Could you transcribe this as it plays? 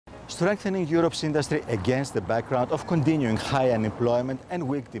Strengthening Europe's industry against the background of continuing high unemployment and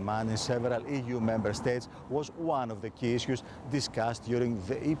weak demand in several EU member states was one of the key issues discussed during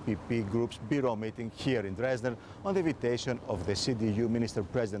the EPP Group's Bureau meeting here in Dresden on the invitation of the CDU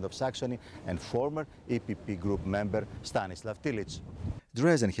Minister-President of Saxony and former EPP Group member Stanislav Tillich.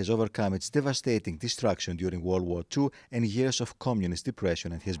 Dresden has overcome its devastating destruction during World War II and years of communist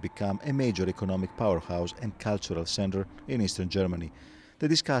depression and has become a major economic powerhouse and cultural center in Eastern Germany. The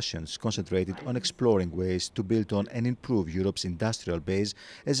discussions concentrated on exploring ways to build on and improve Europe's industrial base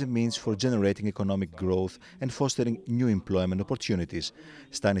as a means for generating economic growth and fostering new employment opportunities.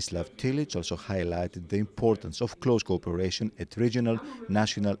 Stanislav Tillich also highlighted the importance of close cooperation at regional,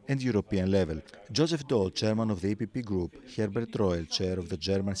 national and European level. Joseph Daul, chairman of the EPP Group, Herbert Reul, chair of the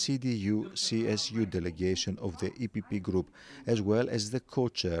German CDU-CSU delegation of the EPP Group, as well as the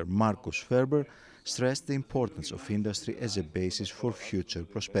co-chair Markus Ferber, stressed the importance of industry as a basis for future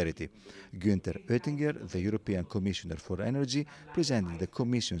prosperity. Günther Oettinger, the European Commissioner for Energy, presented the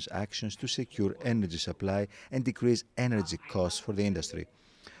Commission's actions to secure energy supply and decrease energy costs for the industry.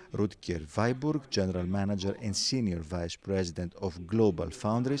 Rutger Weiburg, General Manager and Senior Vice President of Global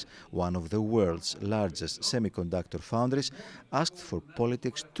Foundries, one of the world's largest semiconductor foundries, asked for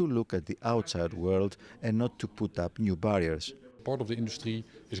politics to look at the outside world and not to put up new barriers. Part of the industry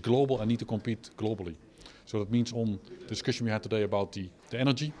is global and need to compete globally. So that means on the discussion we had today about the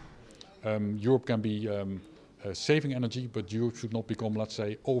energy, Europe can be saving energy, but Europe should not become, let's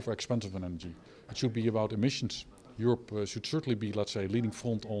say, over-expensive in energy. It should be about emissions. Europe should certainly be, let's say, leading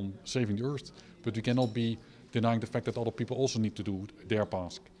front on saving the earth, but we cannot be denying the fact that other people also need to do their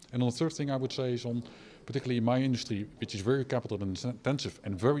task. And on the third thing I would say is on, particularly in my industry, which is very capital intensive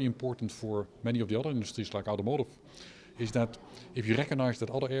and very important for many of the other industries like automotive, is that if you recognize that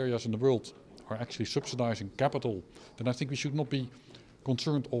other areas in the world are actually subsidizing capital, then I think we should not be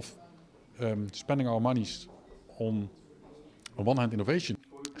concerned of spending our monies on one hand, innovation.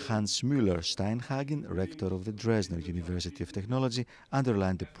 Hans Müller-Steinhagen, rector of the Dresden University of Technology,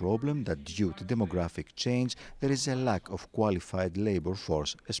 underlined the problem that due to demographic change, there is a lack of qualified labor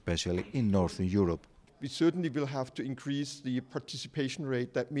force, especially in Northern Europe. We certainly will have to increase the participation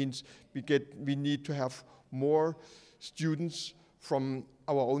rate. That means we need to have more students from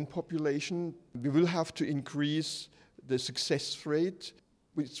our own population. We will have to increase the success rate.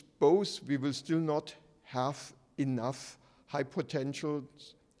 With both, we will still not have enough high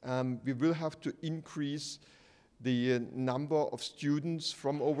potentials. We will have to increase the number of students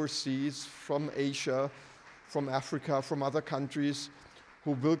from overseas, from Asia, from Africa, from other countries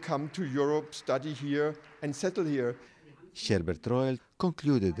who will come to Europe, study here and settle here. Herbert Reul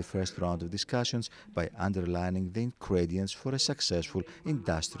concluded the first round of discussions by underlining the ingredients for a successful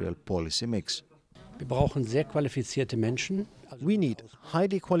industrial policy mix. We need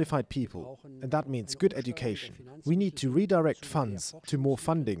highly qualified people, and that means good education. We need to redirect funds to more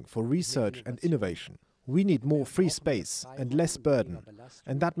funding for research and innovation. We need more free space and less burden.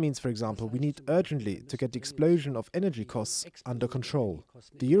 And that means, for example, we need urgently to get the explosion of energy costs under control.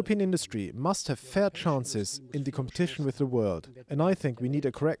 The European industry must have fair chances in the competition with the world. And I think we need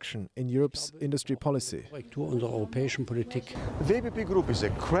a correction in Europe's industry policy. The EPP Group is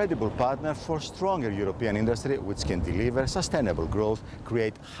a credible partner for stronger European industry which can deliver sustainable growth,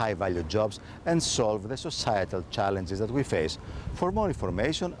 create high-value jobs and solve the societal challenges that we face. For more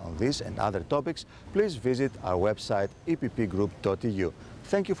information on this and other topics, please visit our website eppgroup.eu.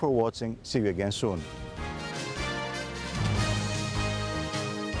 Thank you for watching. See you again soon.